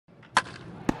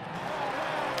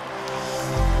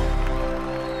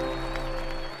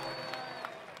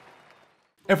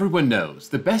Everyone knows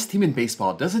the best team in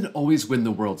baseball doesn't always win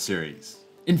the World Series.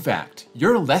 In fact,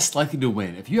 you're less likely to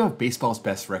win if you have baseball's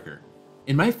best record.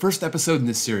 In my first episode in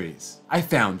this series, I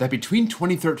found that between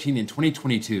 2013 and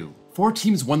 2022, 4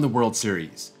 teams won the World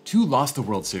Series, 2 lost the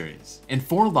World Series, and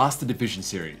 4 lost the Division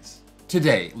Series.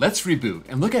 Today, let's reboot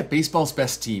and look at baseball's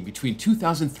best team between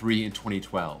 2003 and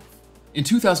 2012. In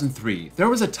 2003, there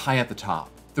was a tie at the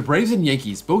top, the Braves and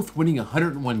Yankees both winning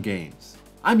 101 games.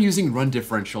 I'm using run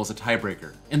differential as a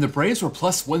tiebreaker, and the Braves were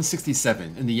plus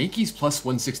 167 and the Yankees plus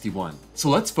 161, so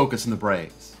let's focus on the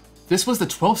Braves. This was the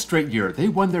 12th straight year they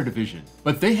won their division,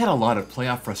 but they had a lot of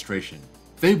playoff frustration.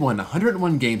 They won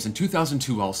 101 games in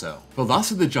 2002 also, but lost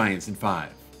to the Giants in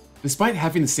 5. Despite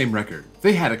having the same record,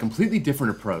 they had a completely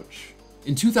different approach.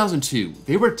 In 2002,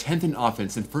 they were 10th in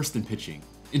offense and 1st in pitching.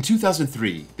 In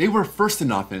 2003, they were 1st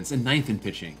in offense and 9th in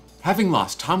pitching, having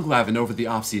lost Tom Glavine over the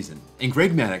offseason, and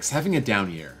Greg Maddux having a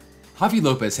down year. Javi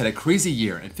Lopez had a crazy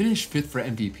year and finished 5th for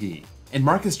MVP, and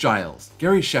Marcus Giles,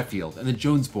 Gary Sheffield, and the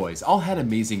Jones boys all had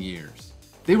amazing years.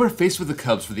 They were faced with the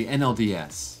Cubs for the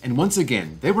NLDS, and once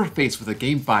again, they were faced with a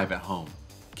Game 5 at home.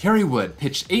 Kerry Wood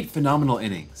pitched 8 phenomenal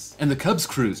innings, and the Cubs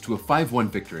cruised to a 5-1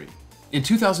 victory. In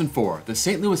 2004, the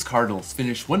St. Louis Cardinals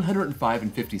finished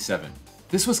 105-57.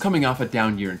 This was coming off a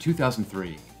down year in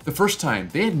 2003, the first time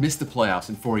they had missed the playoffs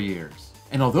in 4 years.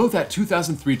 And although that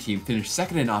 2003 team finished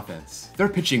 2nd in offense, their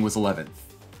pitching was 11th.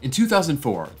 In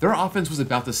 2004, their offense was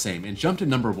about the same and jumped to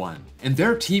number 1, and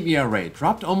their team ERA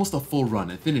dropped almost a full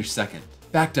run and finished 2nd,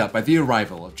 backed up by the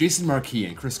arrival of Jason Marquis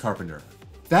and Chris Carpenter.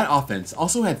 That offense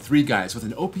also had 3 guys with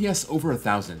an OPS over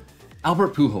 1,000,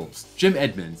 Albert Pujols, Jim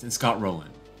Edmonds, and Scott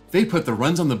Rowland. They put the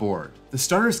runs on the board, the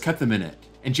starters kept them in it,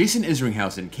 and Jason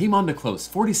Isringhausen came on to close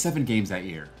 47 games that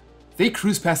year. They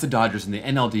cruised past the Dodgers in the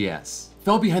NLDS,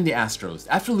 fell behind the Astros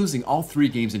after losing all 3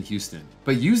 games in Houston,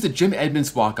 but used a Jim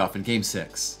Edmonds walk-off in Game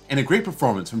 6, and a great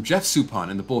performance from Jeff Suppan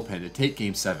in the bullpen to take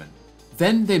Game 7.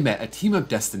 Then they met a team of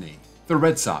destiny, the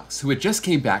Red Sox, who had just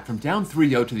came back from down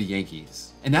 3-0 to the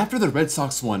Yankees. And after the Red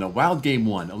Sox won a wild Game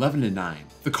 1, 11-9,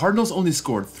 the Cardinals only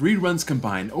scored 3 runs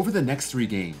combined over the next 3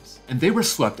 games, and they were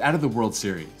swept out of the World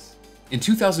Series. In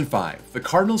 2005, the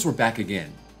Cardinals were back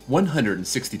again,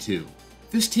 162.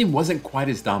 This team wasn't quite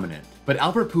as dominant, but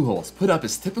Albert Pujols put up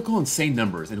his typical insane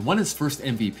numbers and won his first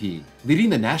MVP, leading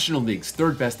the National League's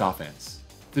 3rd best offense.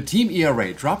 The team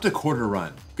ERA dropped a quarter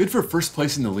run, good for 1st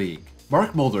place in the league.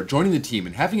 Mark Mulder joining the team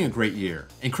and having a great year,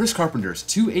 and Chris Carpenter's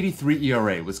 2.83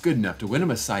 ERA was good enough to win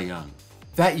him a Cy Young.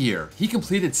 That year, he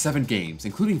completed 7 games,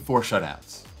 including 4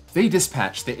 shutouts. They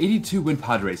dispatched the 82-win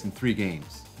Padres in 3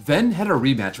 games, then had a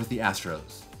rematch with the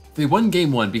Astros. They won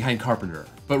Game 1 behind Carpenter,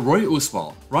 but Roy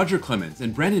Oswalt, Roger Clemens,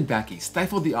 and Brandon Bakke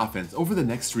stifled the offense over the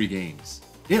next 3 games.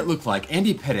 It looked like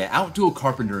Andy Pettitte outdueled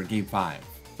Carpenter in Game 5,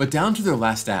 but down to their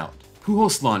last out,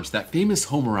 Pujols launched that famous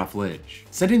homer off Lidge,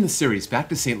 sending the series back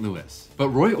to St. Louis, but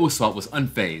Roy Oswalt was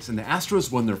unfazed and the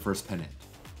Astros won their first pennant.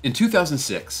 In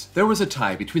 2006, there was a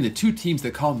tie between the 2 teams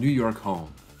that called New York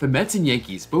home. The Mets and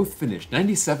Yankees both finished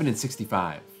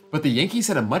 97-65, but the Yankees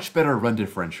had a much better run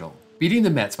differential, beating the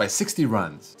Mets by 60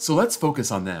 runs, so let's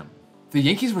focus on them. The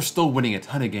Yankees were still winning a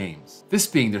ton of games, this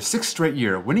being their 6th straight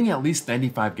year winning at least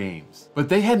 95 games, but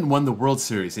they hadn't won the World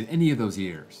Series in any of those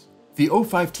years. The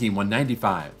 05 team won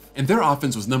 95, and their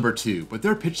offense was number 2, but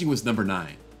their pitching was number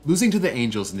 9, losing to the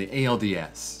Angels in the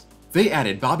ALDS. They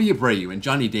added Bobby Abreu and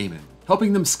Johnny Damon,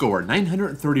 helping them score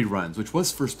 930 runs, which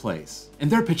was 1st place, and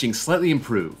their pitching slightly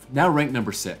improved, now ranked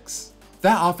number 6.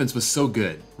 That offense was so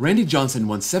good, Randy Johnson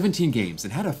won 17 games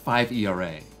and had a 5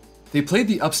 ERA. They played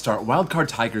the upstart wildcard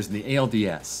Tigers in the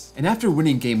ALDS, and after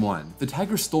winning Game 1, the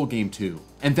Tigers stole Game 2,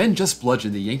 and then just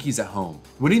bludgeoned the Yankees at home,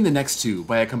 winning the next 2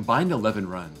 by a combined 11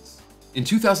 runs. In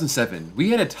 2007, we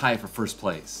had a tie for 1st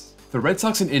place. The Red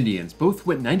Sox and Indians both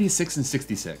went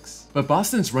 96-66, but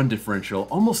Boston's run differential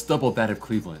almost doubled that of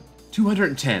Cleveland,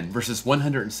 210 versus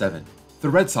 107. The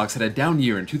Red Sox had a down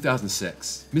year in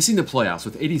 2006, missing the playoffs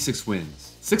with 86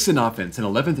 wins, 6th in offense and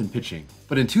 11th in pitching.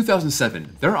 But in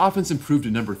 2007, their offense improved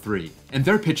to number 3, and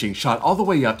their pitching shot all the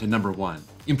way up to number 1,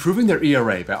 improving their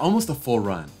ERA by almost a full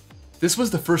run. This was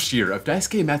the first year of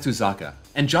Daisuke Matsuzaka,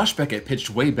 and Josh Beckett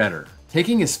pitched way better,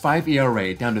 taking his 5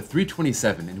 ERA down to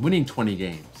 3.27 and winning 20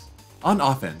 games. On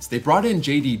offense, they brought in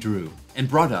J.D. Drew, and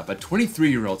brought up a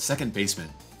 23-year-old second baseman,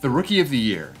 the Rookie of the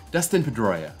Year, Dustin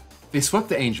Pedroia. They swept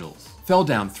the Angels, fell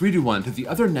down 3-1 to the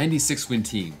other 96-win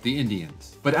team, the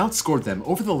Indians, but outscored them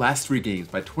over the last 3 games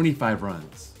by 25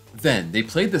 runs. Then they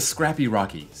played the scrappy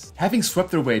Rockies, having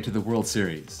swept their way to the World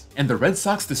Series, and the Red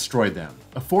Sox destroyed them,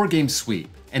 a 4-game sweep,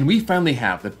 and we finally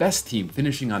have the best team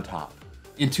finishing on top.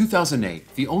 In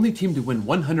 2008, the only team to win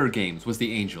 100 games was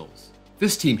the Angels.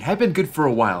 This team had been good for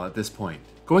a while at this point,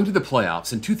 going to the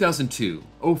playoffs in 2002,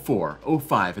 04,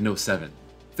 05, and 07.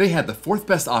 They had the 4th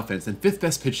best offense and 5th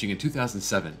best pitching in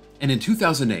 2007, and in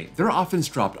 2008 their offense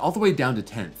dropped all the way down to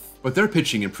 10th, but their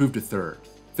pitching improved to 3rd.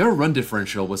 Their run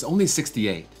differential was only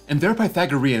 68, and their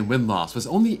Pythagorean win-loss was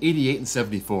only 88 and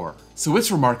 74, so it's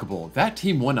remarkable that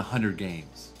team won 100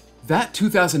 games. That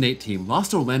 2008 team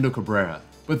lost Orlando Cabrera,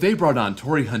 but they brought on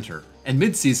Torrey Hunter, and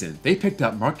mid-season they picked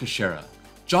up Mark Teixeira.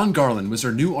 John Garland was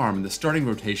their new arm in the starting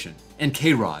rotation, and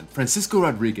K-Rod, Francisco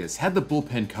Rodriguez, had the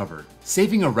bullpen covered,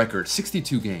 saving a record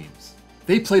 62 games.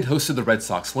 They played host to the Red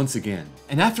Sox once again,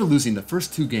 and after losing the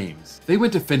first 2 games, they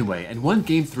went to Fenway and won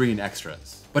Game 3 in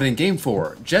extras. But in Game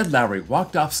 4, Jed Lowry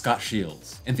walked off Scott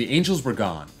Shields, and the Angels were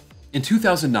gone. In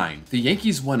 2009, the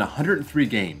Yankees won 103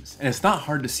 games, and it's not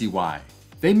hard to see why.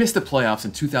 They missed the playoffs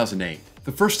in 2008,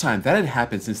 the first time that had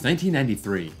happened since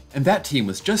 1993, and that team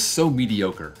was just so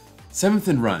mediocre. 7th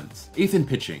in runs, 8th in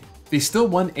pitching. They still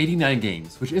won 89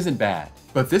 games, which isn't bad,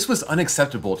 but this was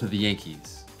unacceptable to the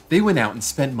Yankees. They went out and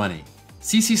spent money.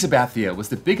 CC Sabathia was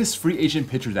the biggest free agent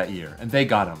pitcher that year, and they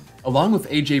got him, along with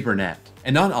AJ Burnett.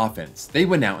 And on offense, they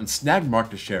went out and snagged Mark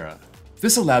Teixeira.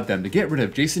 This allowed them to get rid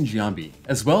of Jason Giambi,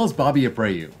 as well as Bobby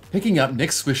Abreu, picking up Nick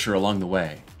Swisher along the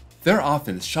way. Their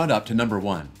offense shot up to number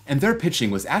 1, and their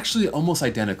pitching was actually almost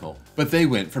identical, but they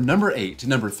went from number 8 to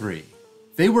number 3.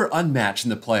 They were unmatched in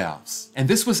the playoffs, and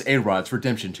this was A-Rod's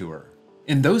redemption tour.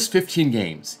 In those 15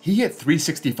 games, he hit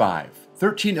 .365,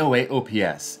 1308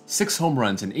 OPS, 6 home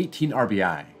runs, and 18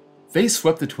 RBI. They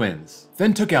swept the Twins,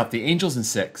 then took out the Angels in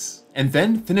 6, and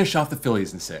then finished off the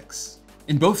Phillies in 6.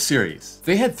 In both series,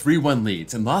 they had 3-1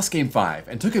 leads and lost Game 5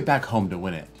 and took it back home to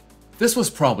win it. This was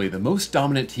probably the most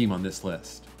dominant team on this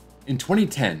list. In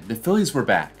 2010, the Phillies were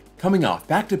back, coming off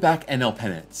back-to-back NL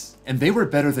pennants, and they were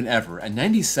better than ever at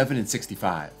 97 and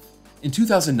 65. In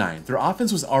 2009, their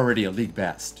offense was already a league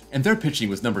best, and their pitching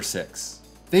was number 6.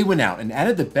 They went out and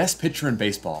added the best pitcher in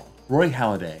baseball, Roy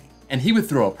Halladay, and he would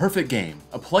throw a perfect game,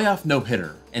 a playoff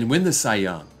no-hitter, and win the Cy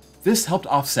Young. This helped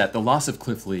offset the loss of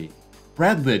Cliff Lee.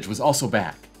 Brad Lidge was also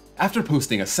back. After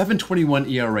posting a .721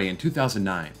 ERA in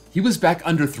 2009, he was back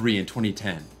under 3 in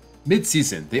 2010.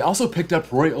 Mid-season, they also picked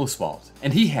up Roy Oswalt,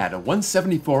 and he had a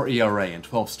 .174 ERA in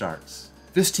 12 starts.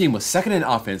 This team was 2nd in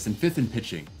offense and 5th in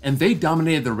pitching, and they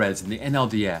dominated the Reds in the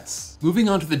NLDS, moving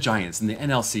on to the Giants in the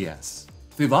NLCS.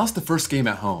 They lost the first game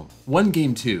at home, won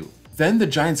Game 2, then the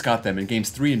Giants got them in Games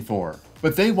 3 and 4,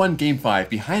 but they won Game 5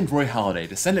 behind Roy Halladay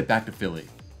to send it back to Philly.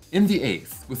 In the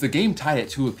 8th, with the game tied at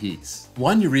 2 apiece,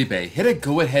 Juan Uribe hit a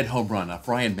go-ahead home run off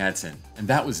Ryan Madson, and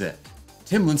that was it.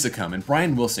 Tim Lincecum and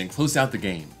Brian Wilson closed out the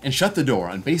game and shut the door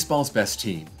on baseball's best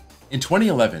team. In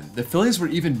 2011, the Phillies were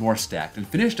even more stacked and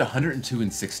finished 102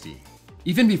 and 60.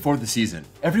 Even before the season,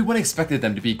 everyone expected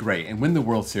them to be great and win the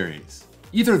World Series.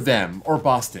 Either them or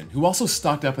Boston, who also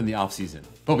stocked up in the offseason,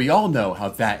 but we all know how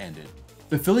that ended.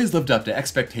 The Phillies lived up to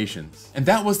expectations, and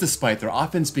that was despite their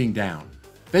offense being down.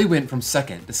 They went from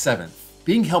 2nd to 7th,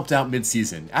 being helped out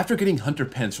mid-season after getting Hunter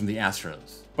Pence from the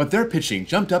Astros, but their pitching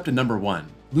jumped up to number 1,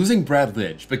 losing Brad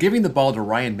Lidge but giving the ball to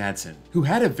Ryan Madson, who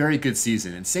had a very good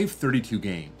season and saved 32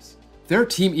 games. Their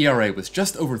team ERA was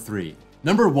just over 3,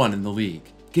 number 1 in the league,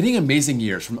 getting amazing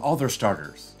years from all their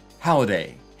starters: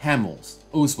 Halladay, Hamels,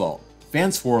 Oswalt,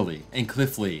 Vance Worley, and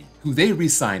Cliff Lee, who they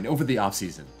re-signed over the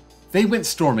offseason. They went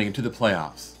storming into the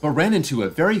playoffs, but ran into a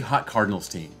very hot Cardinals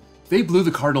team. They blew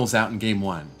the Cardinals out in Game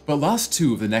 1, but lost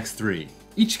 2 of the next 3,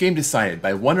 each game decided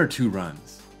by 1 or 2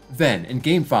 runs. Then, in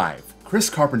Game 5, Chris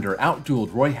Carpenter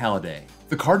outdueled Roy Halladay,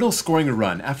 the Cardinals scoring a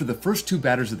run after the first 2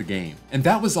 batters of the game, and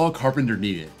that was all Carpenter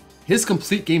needed. His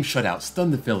complete game shutout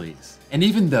stunned the Phillies, and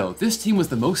even though this team was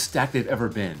the most stacked they've ever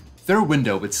been, their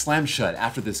window would slam shut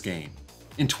after this game.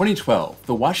 In 2012,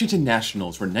 the Washington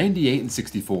Nationals were 98 and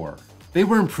 64. They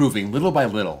were improving little by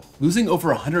little, losing over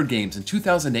 100 games in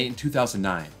 2008 and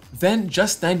 2009, then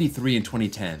just 93 in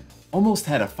 2010, almost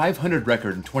had a .500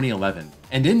 record in 2011,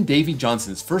 and in Davey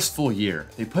Johnson's first full year,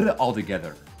 they put it all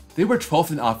together. They were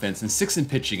 12th in offense and 6th in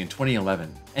pitching in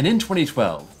 2011, and in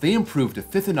 2012, they improved to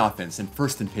 5th in offense and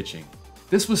 1st in pitching.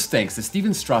 This was thanks to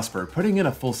Steven Strasburg putting in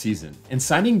a full season and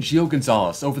signing Gio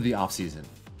Gonzalez over the offseason.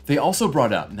 They also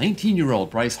brought up 19-year-old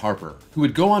Bryce Harper, who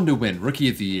would go on to win Rookie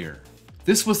of the Year.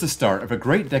 This was the start of a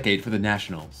great decade for the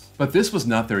Nationals, but this was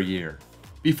not their year.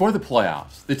 Before the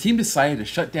playoffs, the team decided to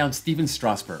shut down Steven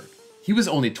Strasburg. He was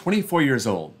only 24 years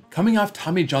old, coming off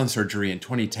Tommy John surgery in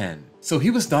 2010, so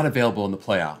he was not available in the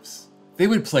playoffs. They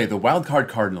would play the wildcard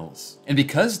Cardinals, and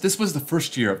because this was the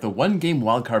first year of the one-game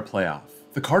wildcard playoff,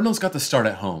 the Cardinals got the start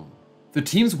at home. The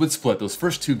teams would split those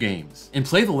first 2 games and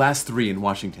play the last 3 in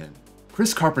Washington.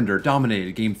 Chris Carpenter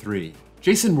dominated Game 3,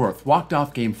 Jason Worth walked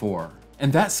off Game 4,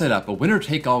 and that set up a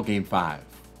winner-take-all Game 5.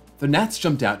 The Nats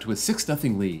jumped out to a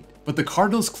 6-0 lead, but the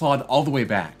Cardinals clawed all the way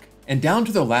back, and down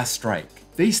to their last strike,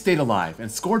 they stayed alive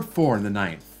and scored 4 in the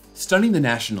 9th, stunning the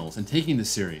Nationals and taking the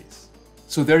series.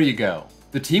 So there you go,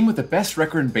 the team with the best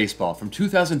record in baseball from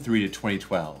 2003 to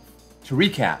 2012. To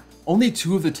recap, only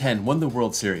 2 of the 10 won the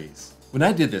World Series. When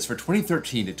I did this for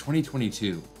 2013 to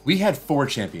 2022, we had 4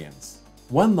 champions.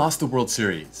 1 lost the World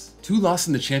Series, 2 lost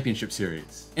in the Championship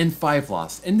Series, and 5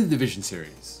 lost in the Division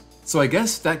Series. So I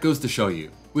guess that goes to show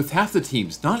you, with half the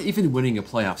teams not even winning a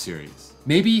playoff series,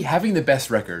 maybe having the best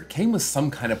record came with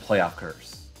some kind of playoff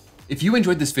curse. If you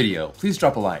enjoyed this video, please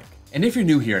drop a like, and if you're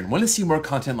new here and want to see more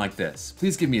content like this,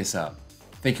 please give me a sub.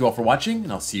 Thank you all for watching,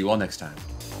 and I'll see you all next time.